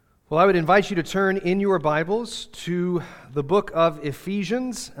Well, I would invite you to turn in your Bibles to the book of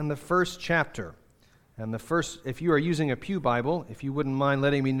Ephesians and the first chapter. And if you are using a pew Bible, if you wouldn't mind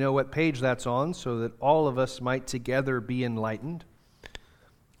letting me know what page that's on so that all of us might together be enlightened.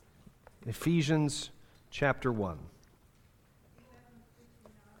 Ephesians chapter 1.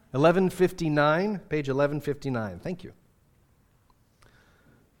 1159, page 1159. Thank you.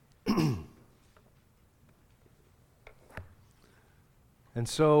 And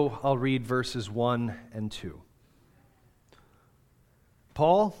so I'll read verses 1 and 2.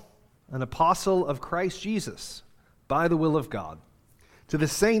 Paul, an apostle of Christ Jesus, by the will of God, to the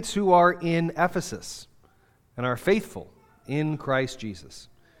saints who are in Ephesus and are faithful in Christ Jesus,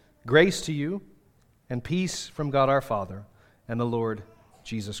 grace to you and peace from God our Father and the Lord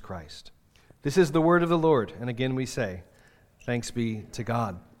Jesus Christ. This is the word of the Lord, and again we say, thanks be to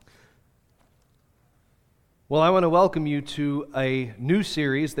God. Well, I want to welcome you to a new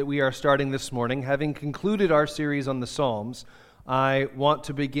series that we are starting this morning. Having concluded our series on the Psalms, I want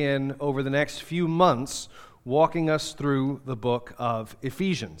to begin over the next few months walking us through the book of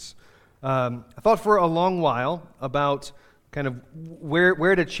Ephesians. I thought for a long while about kind of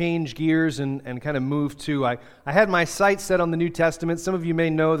where to change gears and kind of move to. I had my sights set on the New Testament. Some of you may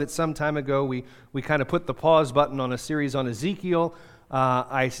know that some time ago we kind of put the pause button on a series on Ezekiel.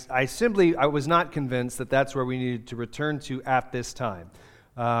 I was not convinced that that's where we needed to return to at this time.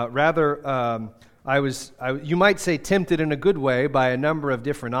 You might say tempted in a good way by a number of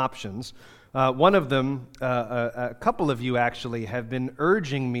different options. One of them, a couple of you actually, have been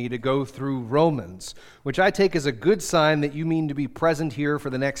urging me to go through Romans, which I take as a good sign that you mean to be present here for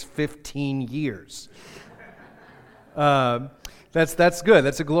the next 15 years. That's good.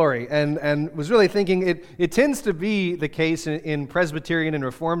 That's a glory. And was really thinking it tends to be the case in Presbyterian and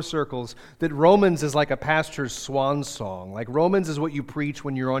Reformed circles that Romans is like a pastor's swan song. Like Romans is what you preach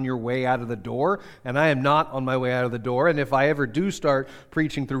when you're on your way out of the door, and I am not on my way out of the door. And if I ever do start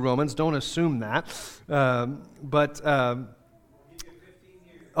preaching through Romans, don't assume that.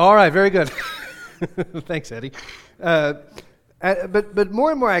 All right, very good. Thanks, Eddie. But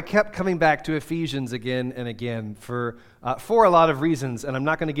more and more I kept coming back to Ephesians again and again for a lot of reasons, and I'm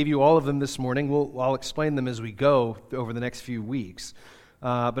not going to give you all of them this morning. I'll explain them as we go over the next few weeks.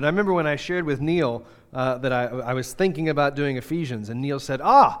 But I remember when I shared with Neil that I was thinking about doing Ephesians, and Neil said,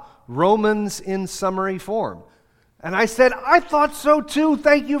 Romans in summary form. And I said, I thought so too.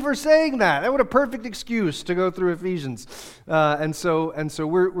 Thank you for saying that. What a perfect excuse to go through Ephesians. And so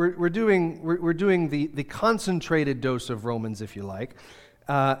we're doing the concentrated dose of Romans, if you like.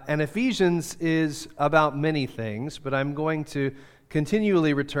 And Ephesians is about many things, but I'm going to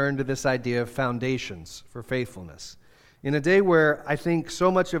continually return to this idea of foundations for faithfulness. In a day where I think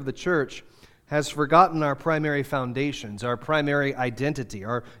so much of the church has forgotten our primary foundations, our primary identity,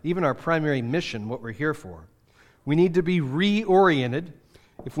 even our primary mission, what we're here for. We need to be reoriented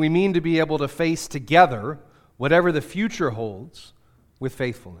if we mean to be able to face together whatever the future holds with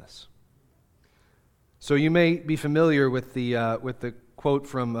faithfulness. So you may be familiar with the quote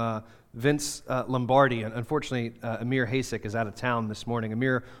from Vince Lombardi. And unfortunately, Amir Hasek is out of town this morning.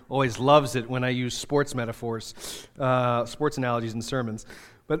 Amir always loves it when I use sports metaphors, sports analogies in sermons.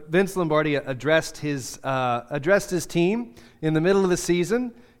 But Vince Lombardi addressed his team in the middle of the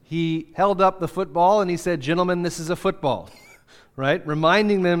season. He held up the football and he said, "Gentlemen, this is a football," right?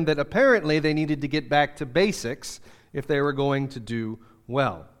 Reminding them that apparently they needed to get back to basics if they were going to do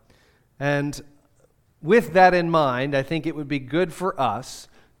well. And with that in mind, I think it would be good for us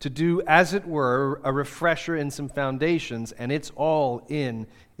to do, as it were, a refresher in some foundations, and it's all in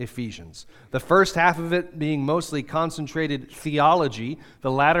Ephesians. The first half of it being mostly concentrated theology,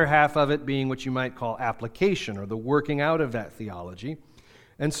 the latter half of it being what you might call application, or the working out of that theology.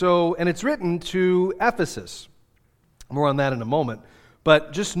 And it's written to Ephesus. More on that in a moment.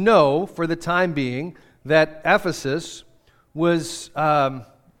 But just know, for the time being, that Ephesus was,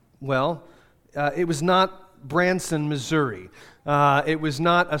 it was not Branson, Missouri. It was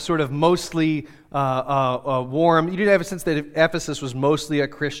not a sort of mostly warm. You didn't have a sense that Ephesus was mostly a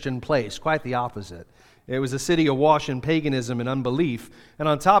Christian place. Quite the opposite. It was a city awash in paganism and unbelief. And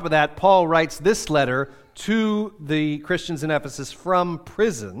on top of that, Paul writes this letter to the Christians in Ephesus from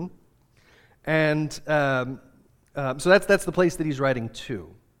prison. And so that's the place that he's writing to,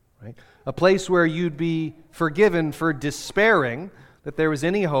 right? A place where you'd be forgiven for despairing that there was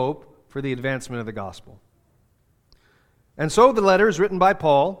any hope for the advancement of the gospel. And so the letter is written by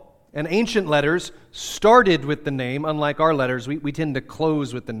Paul. And ancient letters started with the name, unlike our letters. We tend to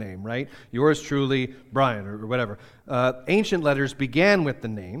close with the name, right? Yours truly, Brian, or whatever. Ancient letters began with the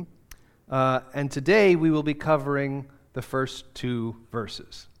name. And today we will be covering the first two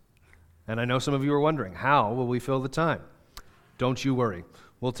verses. And I know some of you are wondering, how will we fill the time? Don't you worry.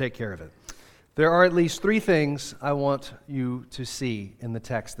 We'll take care of it. There are at least three things I want you to see in the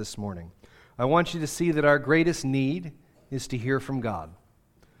text this morning. I want you to see that our greatest need is to hear from God.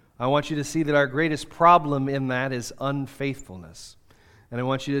 I want you to see that our greatest problem in that is unfaithfulness. And I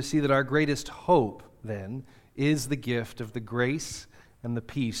want you to see that our greatest hope, then, is the gift of the grace and the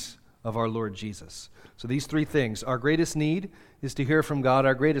peace of our Lord Jesus. So these three things. Our greatest need is to hear from God.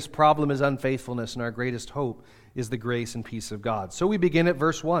 Our greatest problem is unfaithfulness. And our greatest hope is the grace and peace of God. So we begin at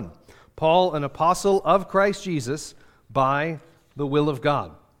verse 1. Paul, an apostle of Christ Jesus, by the will of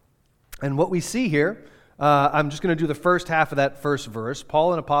God. And what we see here, I'm just going to do the first half of that first verse.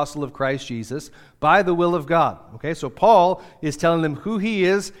 Paul, an apostle of Christ Jesus, by the will of God. Okay, so Paul is telling them who he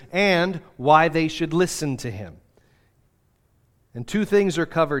is and why they should listen to him. And two things are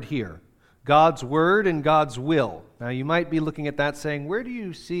covered here: God's word and God's will. Now you might be looking at that saying, where do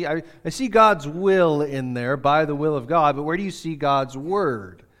you see, I see God's will in there, by the will of God, but where do you see God's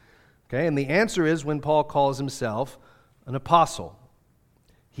word? Okay, and the answer is when Paul calls himself an apostle.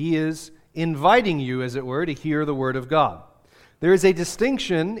 He is inviting you, as it were, to hear the word of God. There is a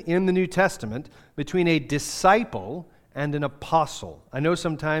distinction in the New Testament between a disciple and an apostle. I know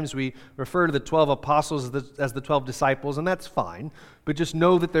sometimes we refer to the 12 apostles as the 12 disciples, and that's fine, but just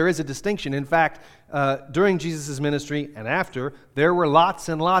know that there is a distinction. In fact, during Jesus' ministry and after, there were lots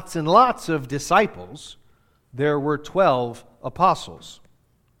and lots and lots of disciples. There were 12 apostles.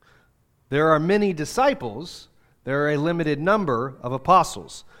 There are many disciples. There are a limited number of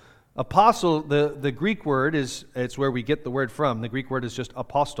apostles. Apostle, the Greek word it's where we get the word from. The Greek word is just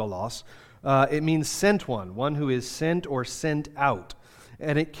apostolos. It means sent one who is sent or sent out.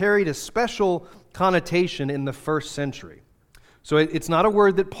 And it carried a special connotation in the first century. So it's not a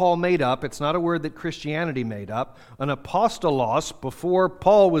word that Paul made up. It's not a word that Christianity made up. An apostolos, before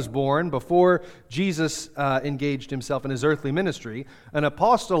Paul was born, before Jesus engaged himself in his earthly ministry, an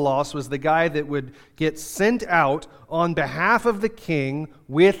apostolos was the guy that would get sent out on behalf of the king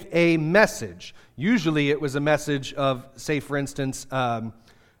with a message. Usually it was a message of, say for instance,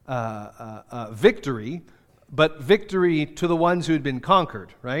 victory, but victory to the ones who had been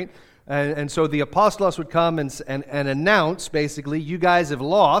conquered, right? And so the apostolos would come and announce, basically, you guys have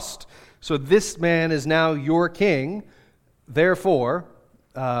lost, so this man is now your king, therefore,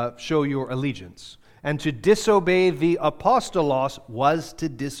 show your allegiance. And to disobey the apostolos was to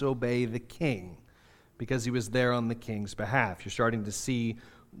disobey the king, because he was there on the king's behalf. You're starting to see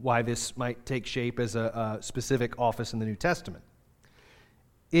why this might take shape as a specific office in the New Testament.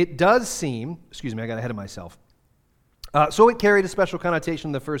 It does seem, I got ahead of myself. So it carried a special connotation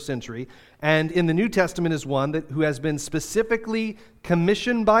in the first century, and in the New Testament is one who has been specifically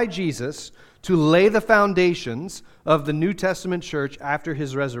commissioned by Jesus to lay the foundations of the New Testament church after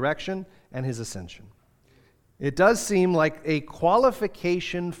his resurrection and his ascension. It does seem like a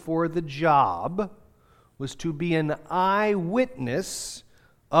qualification for the job was to be an eyewitness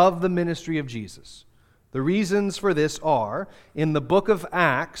of the ministry of Jesus. The reasons for this are, in the book of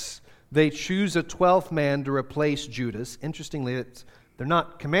Acts, they choose a 12th man to replace Judas. Interestingly, they're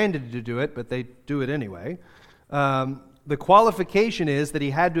not commanded to do it, but they do it anyway. The qualification is that he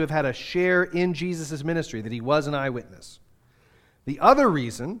had to have had a share in Jesus' ministry, that he was an eyewitness. The other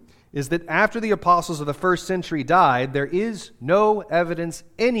reason is that after the apostles of the first century died, there is no evidence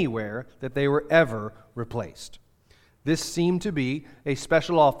anywhere that they were ever replaced. This seemed to be a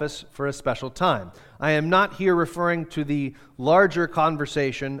special office for a special time. I am not here referring to the larger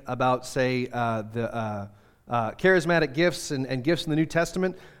conversation about, say, the charismatic gifts and gifts in the New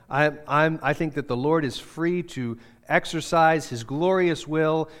Testament. I think that the Lord is free to exercise his glorious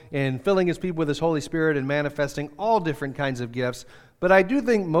will in filling his people with his Holy Spirit and manifesting all different kinds of gifts. But I do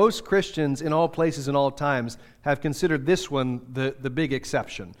think most Christians in all places and all times have considered this one the big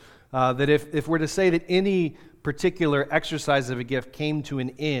exception. That if we're to say that any particular exercise of a gift came to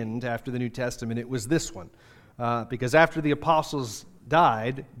an end after the New Testament, it was this one. Because after the apostles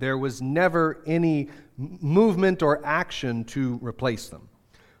died, there was never any movement or action to replace them.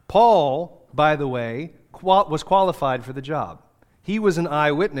 Paul, by the way, was qualified for the job. He was an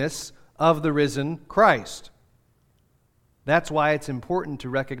eyewitness of the risen Christ. That's why it's important to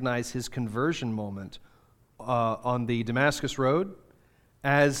recognize his conversion moment on the Damascus Road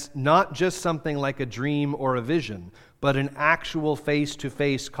as not just something like a dream or a vision, but an actual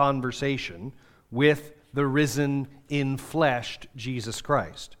face-to-face conversation with the risen, in-fleshed Jesus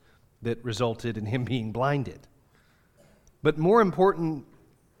Christ that resulted in him being blinded. But the more important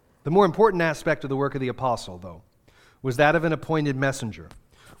aspect of the work of the apostle, though, was that of an appointed messenger.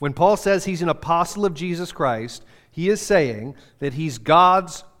 When Paul says he's an apostle of Jesus Christ, he is saying that he's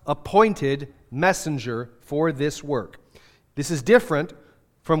God's appointed messenger for this work. This is different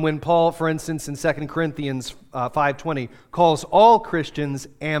from when Paul, for instance, in 2 Corinthians 5:20, calls all Christians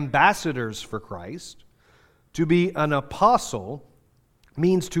ambassadors for Christ. To be an apostle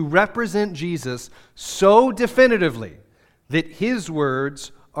means to represent Jesus so definitively that his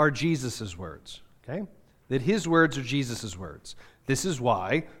words are Jesus' words. Okay? That his words are Jesus' words. This is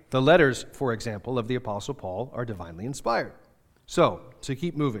why the letters, for example, of the Apostle Paul are divinely inspired. So, to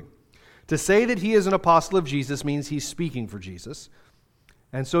keep moving. To say that he is an apostle of Jesus means he's speaking for Jesus.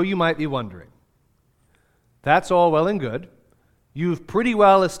 And so you might be wondering, that's all well and good. You've pretty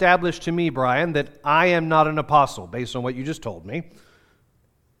well established to me, Brian, that I am not an apostle based on what you just told me.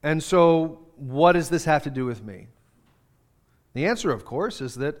 And so what does this have to do with me? The answer, of course,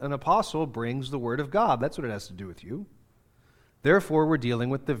 is that an apostle brings the word of God. That's what it has to do with you. Therefore, we're dealing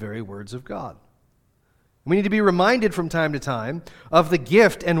with the very words of God. We need to be reminded from time to time of the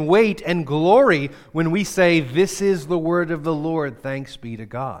gift and weight and glory when we say, "This is the word of the Lord, thanks be to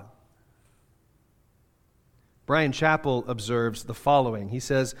God." Brian Chappell observes the following. He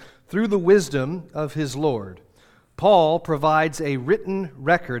says, "Through the wisdom of his Lord, Paul provides a written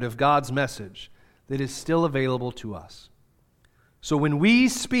record of God's message that is still available to us. So when we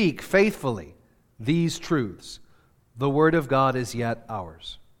speak faithfully these truths, the word of God is yet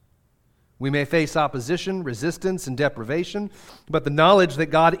ours. We may face opposition, resistance, and deprivation, but the knowledge that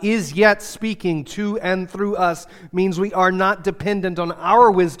God is yet speaking to and through us means we are not dependent on our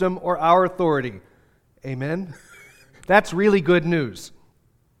wisdom or our authority." Amen? That's really good news.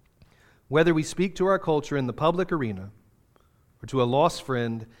 Whether we speak to our culture in the public arena or to a lost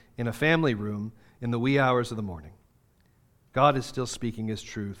friend in a family room in the wee hours of the morning, God is still speaking his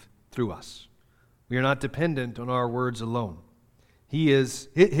truth through us. We are not dependent on our words alone.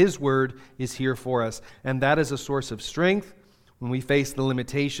 His word is here for us, and that is a source of strength when we face the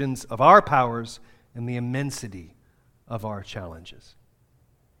limitations of our powers and the immensity of our challenges.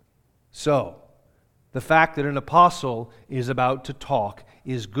 So, the fact that an apostle is about to talk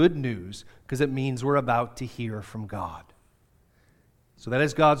is good news because it means we're about to hear from God. So that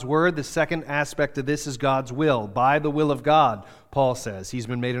is God's word. The second aspect of this is God's will. By the will of God, Paul says, he's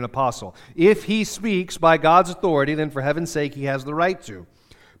been made an apostle. If he speaks by God's authority, then for heaven's sake, he has the right to.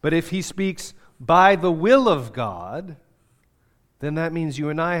 But if he speaks by the will of God, then that means you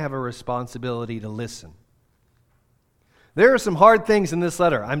and I have a responsibility to listen. There are some hard things in this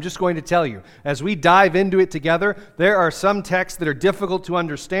letter. I'm just going to tell you. As we dive into it together, there are some texts that are difficult to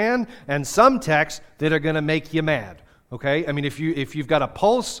understand and some texts that are going to make you mad. Okay? I mean, if you've got a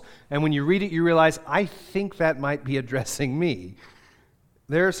pulse and when you read it you realize, I think that might be addressing me.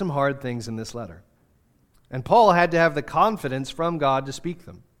 There are some hard things in this letter. And Paul had to have the confidence from God to speak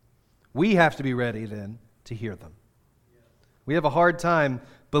them. We have to be ready then to hear them. We have a hard time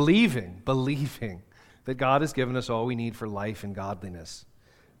believing that God has given us all we need for life and godliness.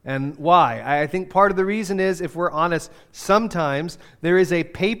 And why? I think part of the reason is, if we're honest, sometimes there is a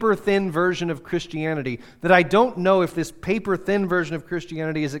paper-thin version of Christianity that I don't know if this paper-thin version of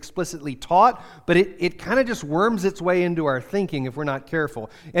Christianity is explicitly taught, but it kind of just worms its way into our thinking if we're not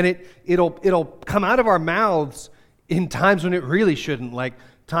careful. And it'll come out of our mouths in times when it really shouldn't, like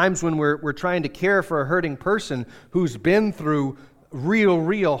times when we're trying to care for a hurting person who's been through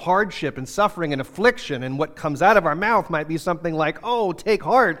real hardship and suffering and affliction, and what comes out of our mouth might be something like, "Oh, take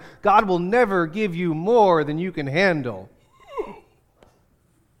heart, God will never give you more than you can handle."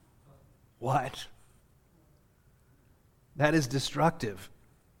 What? That is destructive.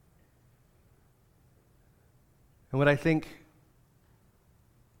 And what I think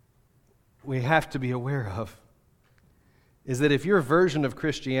we have to be aware of is that if your version of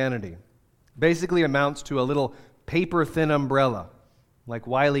Christianity basically amounts to a little paper-thin umbrella, like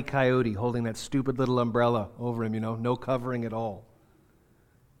Wile E. Coyote holding that stupid little umbrella over him, no covering at all.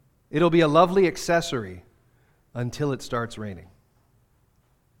 It'll be a lovely accessory until it starts raining.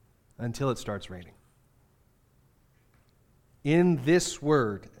 Until it starts raining. In this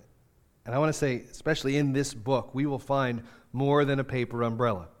word, and I want to say especially in this book, we will find more than a paper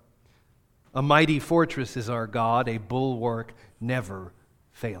umbrella. A mighty fortress is our God, a bulwark never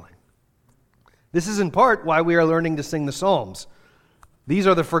failing. This is in part why we are learning to sing the Psalms. These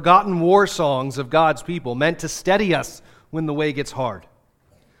are the forgotten war songs of God's people, meant to steady us when the way gets hard.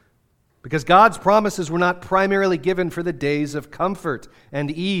 Because God's promises were not primarily given for the days of comfort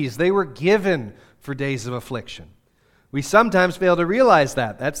and ease. They were given for days of affliction. We sometimes fail to realize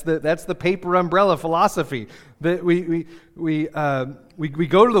that. That's the paper umbrella philosophy. That we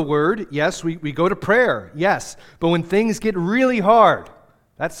go to the Word, yes. We go to prayer, yes. But when things get really hard,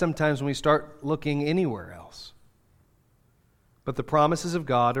 that's sometimes when we start looking anywhere else. But but the promises of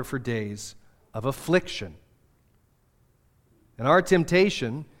God are for days of affliction. And our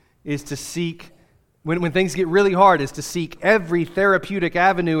temptation is to seek, when things get really hard, is to seek every therapeutic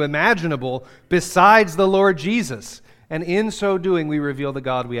avenue imaginable besides the Lord Jesus. And in so doing, we reveal the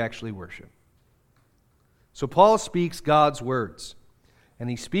God we actually worship. So Paul speaks God's words, and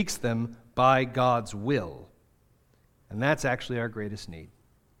he speaks them by God's will. And that's actually our greatest need.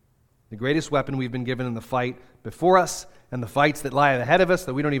 The greatest weapon we've been given in the fight before us and the fights that lie ahead of us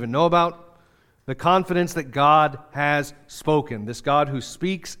that we don't even know about. The confidence that God has spoken, this God who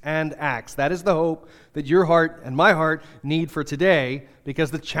speaks and acts. That is the hope that your heart and my heart need for today,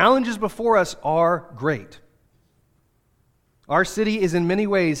 because the challenges before us are great. Our city is in many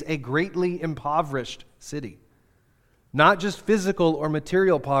ways a greatly impoverished city. Not just physical or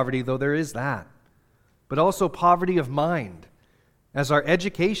material poverty, though there is that, but also poverty of mind, as our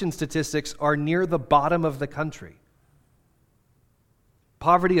education statistics are near the bottom of the country.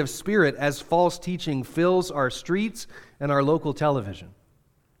 Poverty of spirit, as false teaching fills our streets and our local television.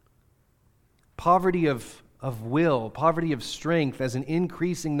 Poverty of will, poverty of strength, as an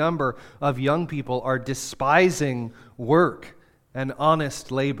increasing number of young people are despising work and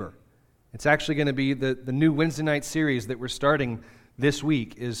honest labor. It's actually going to be the new Wednesday night series that we're starting this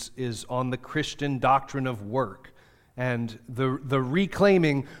week is on the Christian doctrine of work and the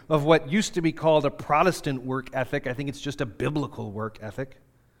reclaiming of what used to be called a Protestant work ethic. I think it's just a biblical work ethic.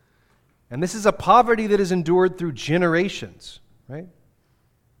 And this is a poverty that is endured through generations, right?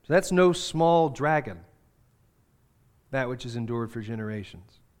 So that's no small dragon, that which is endured for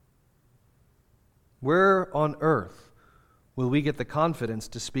generations. Where on earth will we get the confidence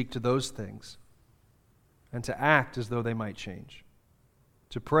to speak to those things and to act as though they might change?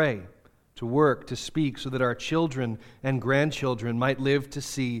 To pray, to work, to speak, so that our children and grandchildren might live to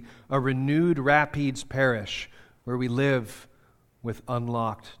see a renewed Rapides Parish where we live with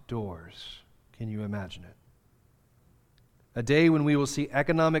unlocked doors. Can you imagine it? A day when we will see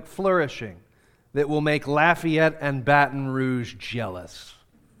economic flourishing that will make Lafayette and Baton Rouge jealous.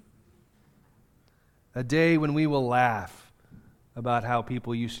 A day when we will laugh about how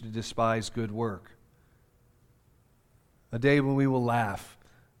people used to despise good work. A day when we will laugh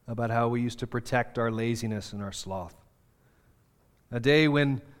about how we used to protect our laziness and our sloth. A day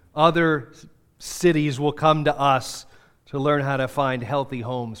when other cities will come to us to learn how to find healthy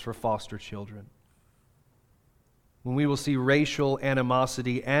homes for foster children. When we will see racial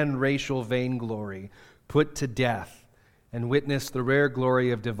animosity and racial vainglory put to death and witness the rare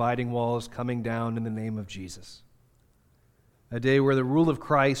glory of dividing walls coming down in the name of Jesus. A day where the rule of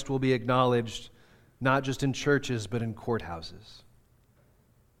Christ will be acknowledged not just in churches but in courthouses.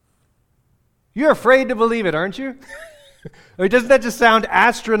 You're afraid to believe it, aren't you? Or doesn't that just sound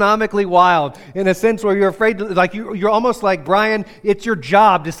astronomically wild in a sense where you're afraid to, like you're almost like, Brian, it's your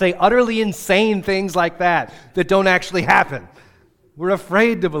job to say utterly insane things like that don't actually happen. We're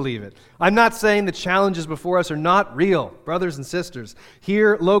afraid to believe it. I'm not saying the challenges before us are not real, brothers and sisters.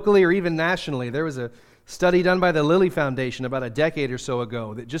 Here, locally, or even nationally, there was a study done by the Lilly Foundation about a decade or so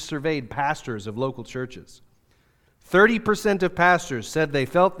ago that just surveyed pastors of local churches. 30% of pastors said they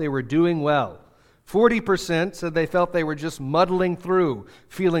felt they were doing well. 40% said they felt they were just muddling through,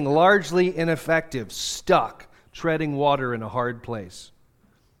 feeling largely ineffective, stuck, treading water in a hard place.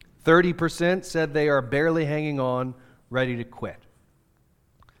 30% said they are barely hanging on, ready to quit.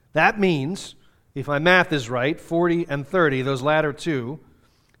 That means, if my math is right, 40 and 30, those latter two,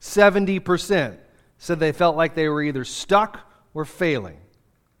 70% said they felt like they were either stuck or failing.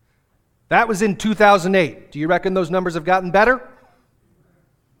 That was in 2008. Do you reckon those numbers have gotten better?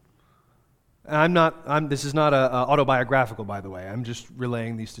 This is not autobiographical, by the way. I'm just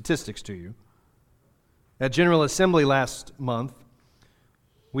relaying these statistics to you. At General Assembly last month,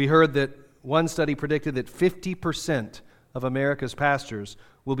 we heard that one study predicted that 50% of America's pastors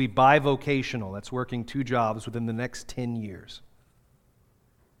will be bivocational. That's working two jobs within the next 10 years.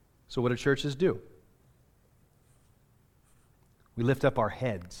 So what do churches do? We lift up our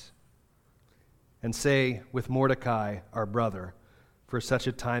heads and say with Mordecai, our brother, for such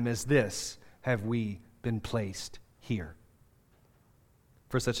a time as this have we been placed here.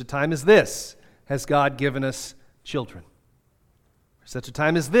 For such a time as this has God given us children. For such a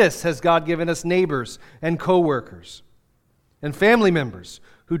time as this has God given us neighbors and co-workers and family members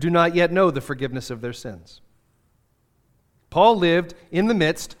who do not yet know the forgiveness of their sins. Paul lived in the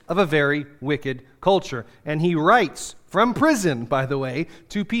midst of a very wicked culture, and he writes from prison, by the way,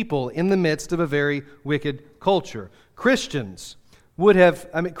 to people in the midst of a very wicked culture. Christians would have,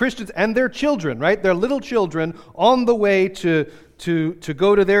 Christians and their children, right? Their little children on the way to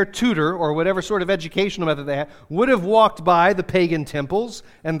go to their tutor or whatever sort of educational method they had, would have walked by the pagan temples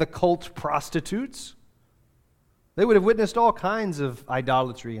and the cult prostitutes. They would have witnessed all kinds of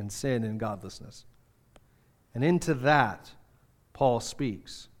idolatry and sin and godlessness. And into that, Paul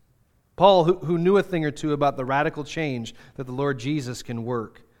speaks. Paul, who knew a thing or two about the radical change that the Lord Jesus can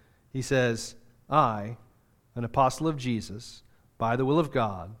work, he says, I, an apostle of Jesus, by the will of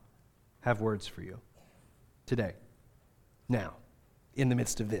God, have words for you today, now, in the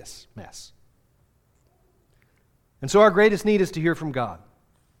midst of this mess. And so our greatest need is to hear from God.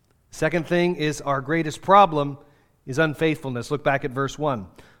 Second thing is our greatest problem is unfaithfulness. Look back at verse 1.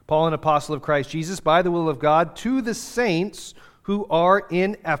 Paul, an apostle of Christ Jesus, by the will of God, to the saints who are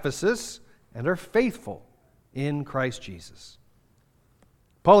in Ephesus and are faithful in Christ Jesus.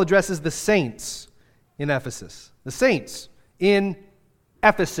 Paul addresses the saints in Ephesus. The saints in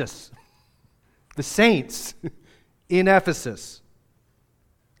Ephesus. The saints in Ephesus.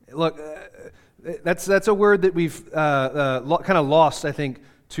 Look, that's a word that we've kind of lost, I think,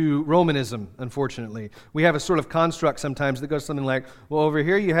 to Romanism, unfortunately. We have a sort of construct sometimes that goes something like, well, over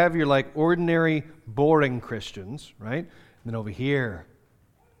here you have your ordinary, boring Christians, right? And then over here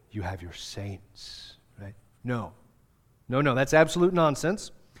you have your saints, right? No, that's absolute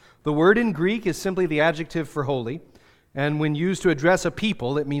nonsense. The word in Greek is simply the adjective for holy, and when used to address a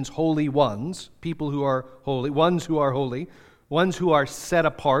people, it means holy ones, people who are holy, ones who are holy, ones who are set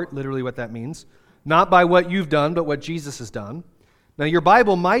apart, literally what that means, not by what you've done, but what Jesus has done. Now, your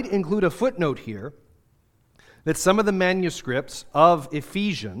Bible might include a footnote here that some of the manuscripts of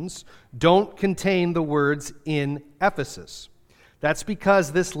Ephesians don't contain the words in Ephesus. That's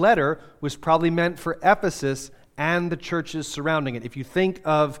because this letter was probably meant for Ephesus and the churches surrounding it. If you think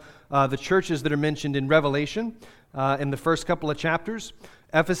of the churches that are mentioned in Revelation in the first couple of chapters,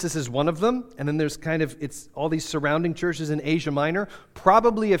 Ephesus is one of them, and then there's it's all these surrounding churches in Asia Minor.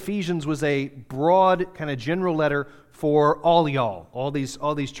 Probably Ephesians was a broad, kind of general letter for all y'all, all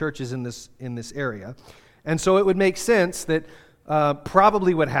these churches in this area. And so it would make sense that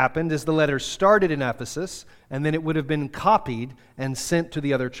probably what happened is the letter started in Ephesus, and then it would have been copied and sent to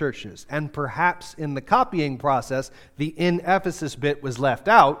the other churches. And perhaps in the copying process, the in Ephesus bit was left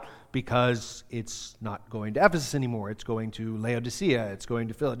out, because it's not going to Ephesus anymore. It's going to Laodicea. It's going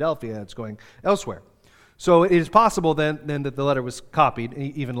to Philadelphia. It's going elsewhere. So it is possible then that the letter was copied,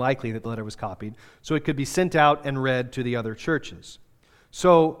 even likely that the letter was copied, so it could be sent out and read to the other churches.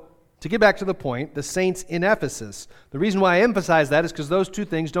 So to get back to the point, the saints in Ephesus, the reason why I emphasize that is because those two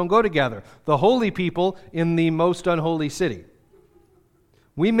things don't go together. The holy people in the most unholy city.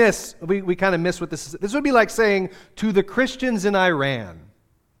 We kind of miss what this is. This would be like saying to the Christians in Iran,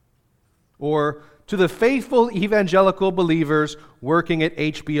 or to the faithful evangelical believers working at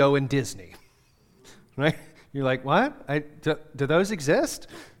HBO and Disney. Right? You're like, what? Do those exist?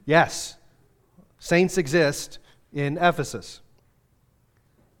 Yes. Saints exist in Ephesus.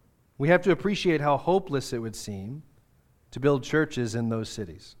 We have to appreciate how hopeless it would seem to build churches in those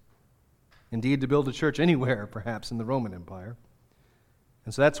cities. Indeed, to build a church anywhere, perhaps, in the Roman Empire.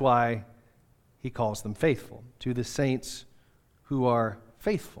 And so that's why he calls them faithful, to the saints who are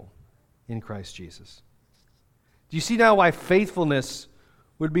faithful in Christ Jesus. Do you see now why faithfulness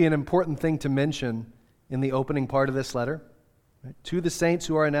would be an important thing to mention in the opening part of this letter? Right? To the saints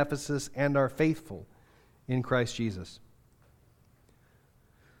who are in Ephesus and are faithful in Christ Jesus.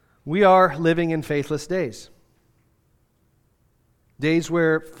 We are living in faithless days. Days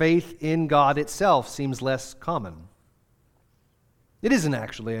where faith in God itself seems less common. It isn't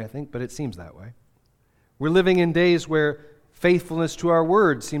actually, I think, but it seems that way. We're living in days where faithfulness to our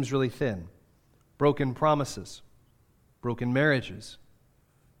word seems really thin. Broken promises, broken marriages,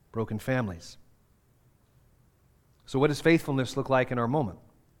 broken families. So what does faithfulness look like in our moment?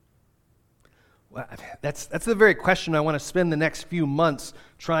 Well, that's the very question I want to spend the next few months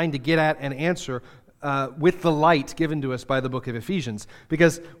trying to get at and answer with the light given to us by the book of Ephesians.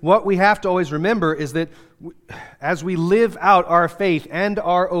 Because what we have to always remember is that as we live out our faith and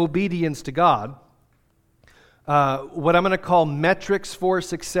our obedience to God, what I'm going to call metrics for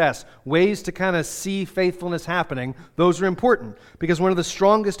success, ways to kind of see faithfulness happening, those are important. Because one of the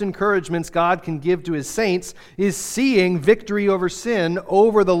strongest encouragements God can give to His saints is seeing victory over sin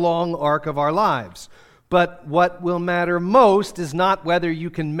over the long arc of our lives. But what will matter most is not whether you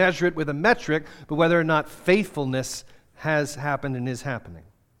can measure it with a metric, but whether or not faithfulness has happened and is happening.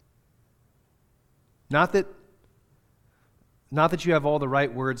 Not that you have all the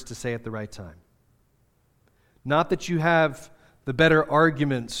right words to say at the right time. Not that you have the better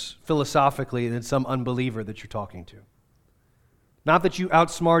arguments philosophically than some unbeliever that you're talking to. Not that you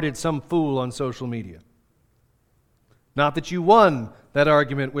outsmarted some fool on social media. Not that you won that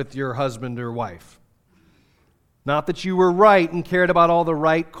argument with your husband or wife. Not that you were right and cared about all the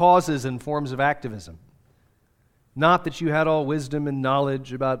right causes and forms of activism. Not that you had all wisdom and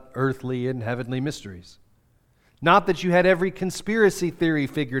knowledge about earthly and heavenly mysteries. Not that you had every conspiracy theory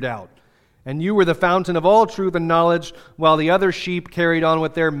figured out, and you were the fountain of all truth and knowledge, while the other sheep carried on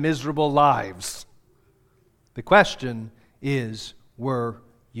with their miserable lives. The question is, were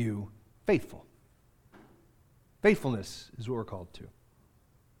you faithful? Faithfulness is what we're called to.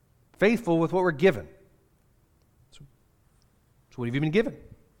 Faithful with what we're given. So what have you been given?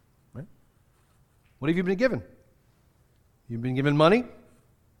 Right? What have you been given? You've been given money?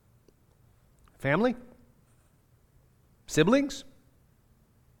 Family? Siblings?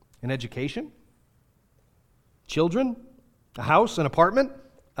 An education? Children? A house? An apartment?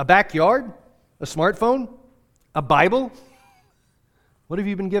 A backyard? A smartphone? A Bible? What have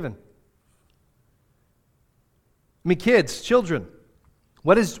you been given? I mean, kids, children,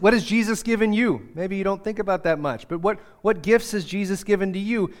 what has Jesus given you? Maybe you don't think about that much, but what gifts has Jesus given to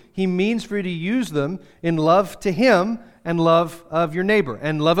you? He means for you to use them in love to Him and love of your neighbor.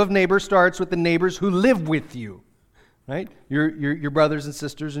 And love of neighbor starts with the neighbors who live with you, right? Your brothers and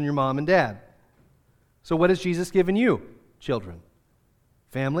sisters and your mom and dad. So what has Jesus given you, children?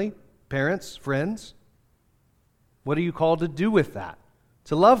 Family, parents, friends? What are you called to do with that?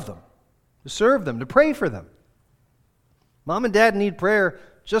 To love them, to serve them, to pray for them. Mom and dad need prayer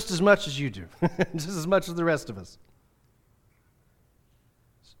just as much as you do, just as much as the rest of us.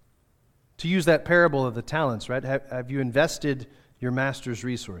 To use that parable of the talents, right? Have you invested your master's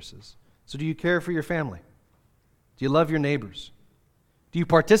resources? So do you care for your family? Do you love your neighbors? Do you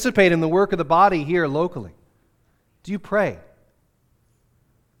participate in the work of the body here locally? Do you pray?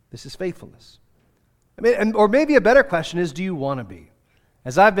 This is faithfulness. Or maybe a better question is, do you want to be?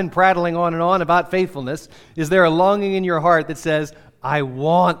 As I've been prattling on and on about faithfulness, is there a longing in your heart that says, I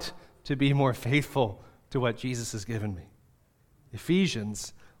want to be more faithful to what Jesus has given me?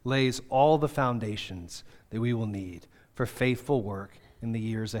 Ephesians lays all the foundations that we will need for faithful work in the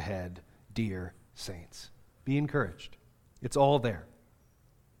years ahead, dear saints. Be encouraged. It's all there.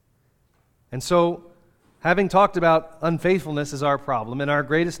 And so, having talked about unfaithfulness as our problem and our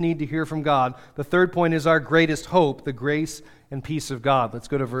greatest need to hear from God, the third point is our greatest hope, the grace and peace of God. Let's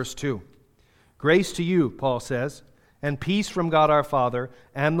go to verse 2. Grace to you, Paul says, and peace from God our Father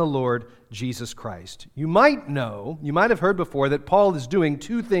and the Lord Jesus Christ. You might have heard before that Paul is doing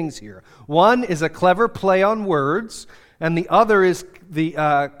two things here. One is a clever play on words, and the other is the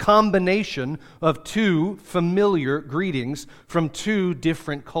combination of two familiar greetings from two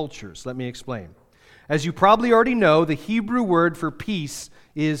different cultures. Let me explain. As you probably already know, the Hebrew word for peace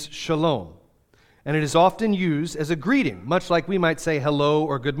is shalom. And it is often used as a greeting, much like we might say hello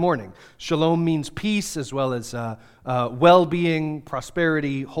or good morning. Shalom means peace as well as well-being,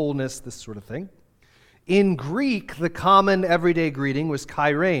 prosperity, wholeness, this sort of thing. In Greek, the common everyday greeting was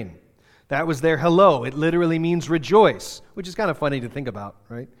kairein. That was their hello. It literally means rejoice, which is kind of funny to think about,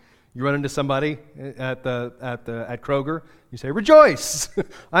 right? You run into somebody at Kroger, you say, rejoice!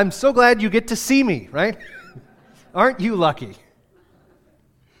 I'm so glad you get to see me, right? Aren't you lucky?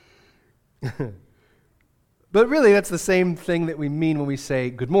 But really, that's the same thing that we mean when we say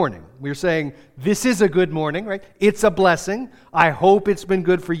good morning. We're saying, this is a good morning, right? It's a blessing. I hope it's been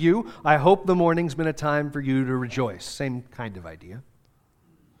good for you. I hope the morning's been a time for you to rejoice. Same kind of idea.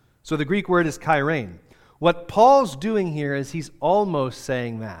 So the Greek word is kairein. What Paul's doing here is he's almost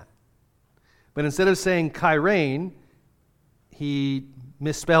saying that. But instead of saying kairein, he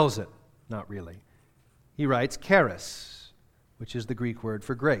misspells it. Not really. He writes charis, which is the Greek word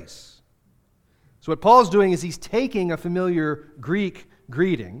for grace. So what Paul's doing is he's taking a familiar Greek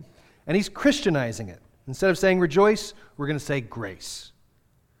greeting and he's Christianizing it. Instead of saying rejoice, we're going to say grace.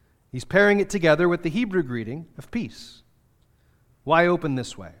 He's pairing it together with the Hebrew greeting of peace. Why open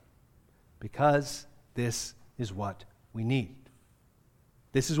this way? Because this is what we need.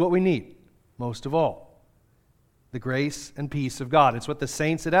 This is what we need, most of all. The grace and peace of God. It's what the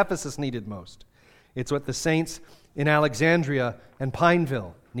saints at Ephesus needed most. It's what the saints in Alexandria and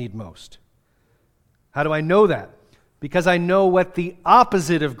Pineville need most. How do I know that? Because I know what the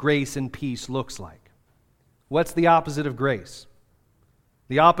opposite of grace and peace looks like. What's the opposite of grace?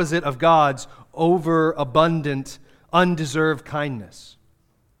 The opposite of God's overabundant, undeserved kindness.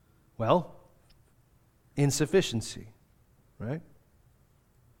 Well, insufficiency, right?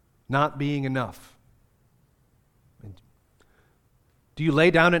 Not being enough. Do you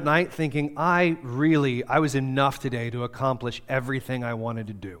lay down at night thinking, I was enough today to accomplish everything I wanted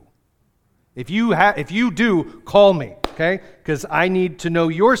to do? If you do, call me. okay? Because I need to know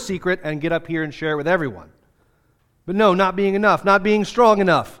your secret and get up here and share it with everyone. But no, not being enough, not being strong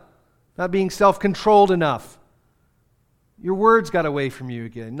enough, not being self-controlled enough. Your words got away from you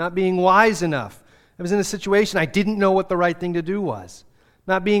again. Not being wise enough. I was in a situation I didn't know what the right thing to do was.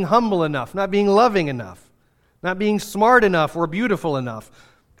 Not being humble enough, not being loving enough, not being smart enough or beautiful enough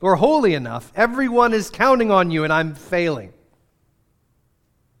or holy enough. Everyone is counting on you and I'm failing.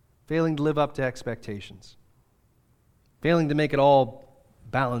 Failing to live up to expectations. Failing to make it all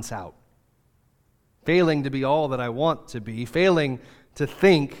balance out. Failing to be all that I want to be. Failing to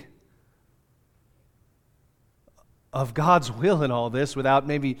think of God's will in all this without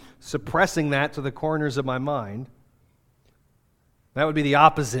maybe suppressing that to the corners of my mind. That would be the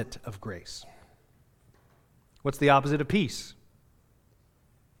opposite of grace. What's the opposite of peace?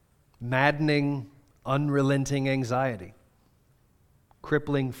 Maddening, unrelenting anxiety,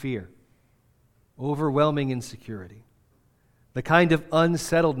 crippling fear, overwhelming insecurity, the kind of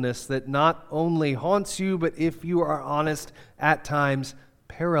unsettledness that not only haunts you, but if you are honest, at times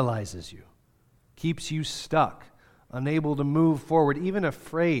paralyzes you, keeps you stuck, unable to move forward, even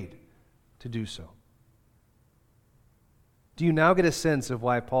afraid to do so. Do you now get a sense of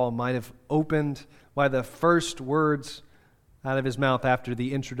why Paul might have opened, why the first words out of his mouth after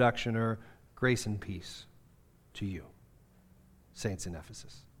the introduction are grace and peace to you, saints in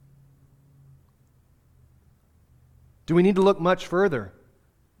Ephesus? Do we need to look much further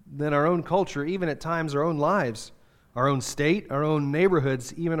than our own culture, even at times our own lives, our own state, our own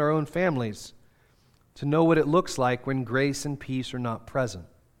neighborhoods, even our own families, to know what it looks like when grace and peace are not present?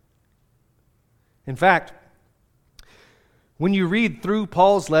 In fact, when you read through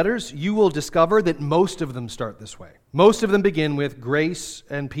Paul's letters, you will discover that most of them start this way. Most of them begin with grace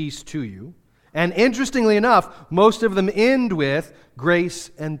and peace to you. And interestingly enough, most of them end with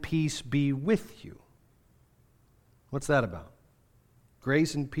grace and peace be with you. What's that about?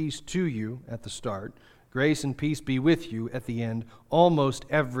 Grace and peace to you at the start. Grace and peace be with you at the end. Almost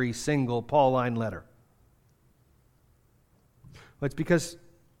every single Pauline letter. Well, it's because,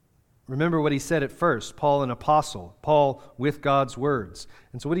 remember what he said at first, Paul an apostle, Paul with God's words.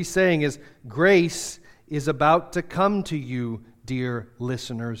 And so what he's saying is, grace is about to come to you, dear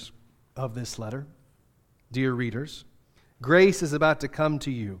listeners of this letter, dear readers. Grace is about to come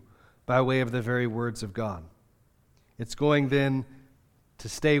to you by way of the very words of God. It's going then to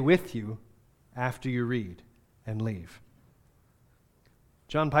stay with you after you read and leave.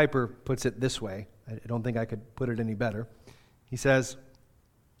 John Piper puts it this way. I don't think I could put it any better. He says,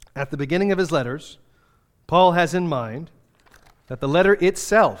 at the beginning of his letters, Paul has in mind that the letter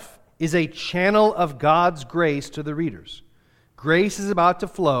itself is a channel of God's grace to the readers. Grace is about to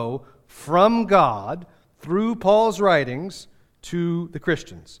flow from God through Paul's writings to the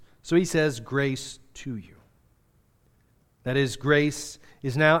Christians. So he says, grace to you. That is, grace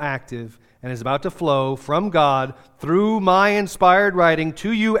is now active and is about to flow from God through my inspired writing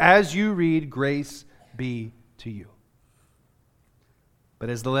to you as you read, grace be to you. But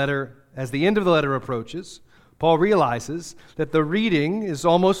as the end of the letter approaches, Paul realizes that the reading is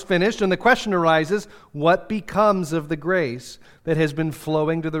almost finished, and the question arises, what becomes of the grace that has been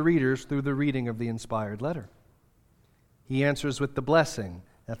flowing to the readers through the reading of the inspired letter? He answers with the blessing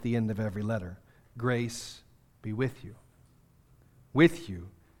at the end of every letter. Grace be with you. With you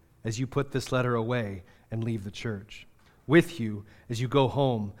as you put this letter away and leave the church. With you as you go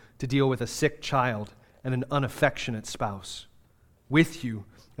home to deal with a sick child and an unaffectionate spouse. With you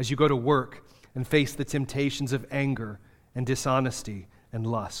as you go to work and face the temptations of anger and dishonesty and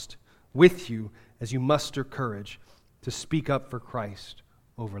lust. With you as you muster courage to speak up for Christ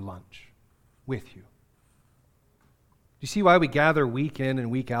over lunch. With you. Do you see why we gather week in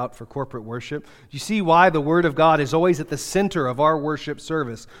and week out for corporate worship? Do you see why the Word of God is always at the center of our worship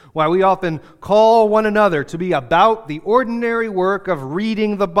service? Why we often call one another to be about the ordinary work of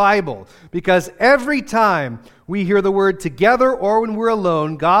reading the Bible? Because every time we hear the word together or when we're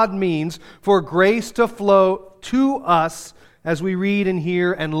alone, God means for grace to flow to us as we read and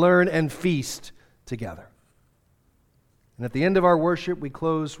hear and learn and feast together. And at the end of our worship, we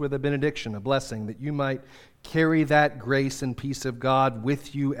close with a benediction, a blessing, that you might carry that grace and peace of God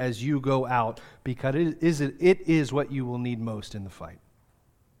with you as you go out, because it is what you will need most in the fight.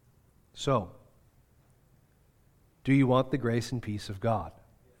 So, do you want the grace and peace of God?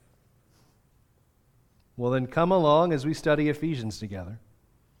 Well, then come along as we study Ephesians together.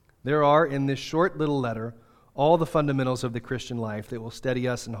 There are, in this short little letter, all the fundamentals of the Christian life that will steady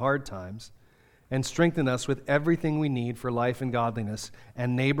us in hard times and strengthen us with everything we need for life and godliness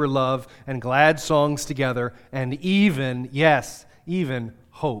and neighbor love and glad songs together and even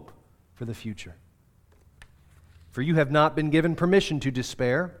hope for the future. For you have not been given permission to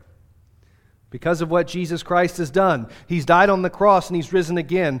despair because of what Jesus Christ has done. He's died on the cross and He's risen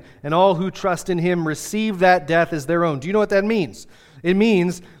again, and all who trust in Him receive that death as their own. Do you know what that means? It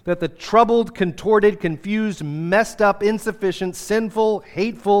means that the troubled, contorted, confused, messed up, insufficient, sinful,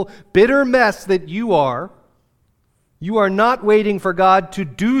 hateful, bitter mess that you are not waiting for God to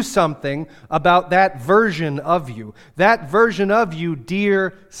do something about that version of you. That version of you,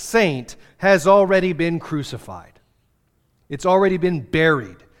 dear saint, has already been crucified. It's already been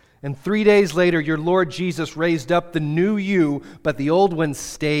buried. And 3 days later, your Lord Jesus raised up the new you, but the old one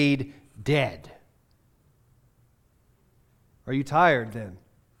stayed dead. Are you tired, then,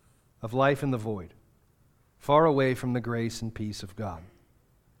 of life in the void, far away from the grace and peace of God?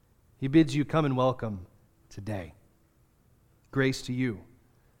 He bids you come and welcome today. Grace to you,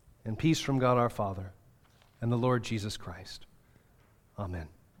 and peace from God our Father and the Lord Jesus Christ. Amen.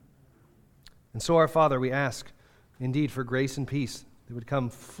 And so, our Father, we ask, indeed, for grace and peace that would come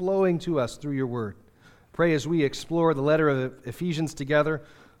flowing to us through your word. Pray as we explore the letter of Ephesians together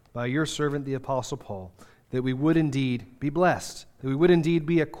by your servant, the Apostle Paul, that we would indeed be blessed, that we would indeed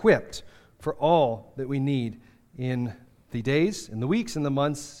be equipped for all that we need in the days, in the weeks, in the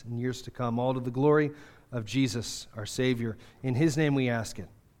months, and years to come, all to the glory of Jesus, our Savior. In His name we ask it.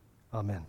 Amen.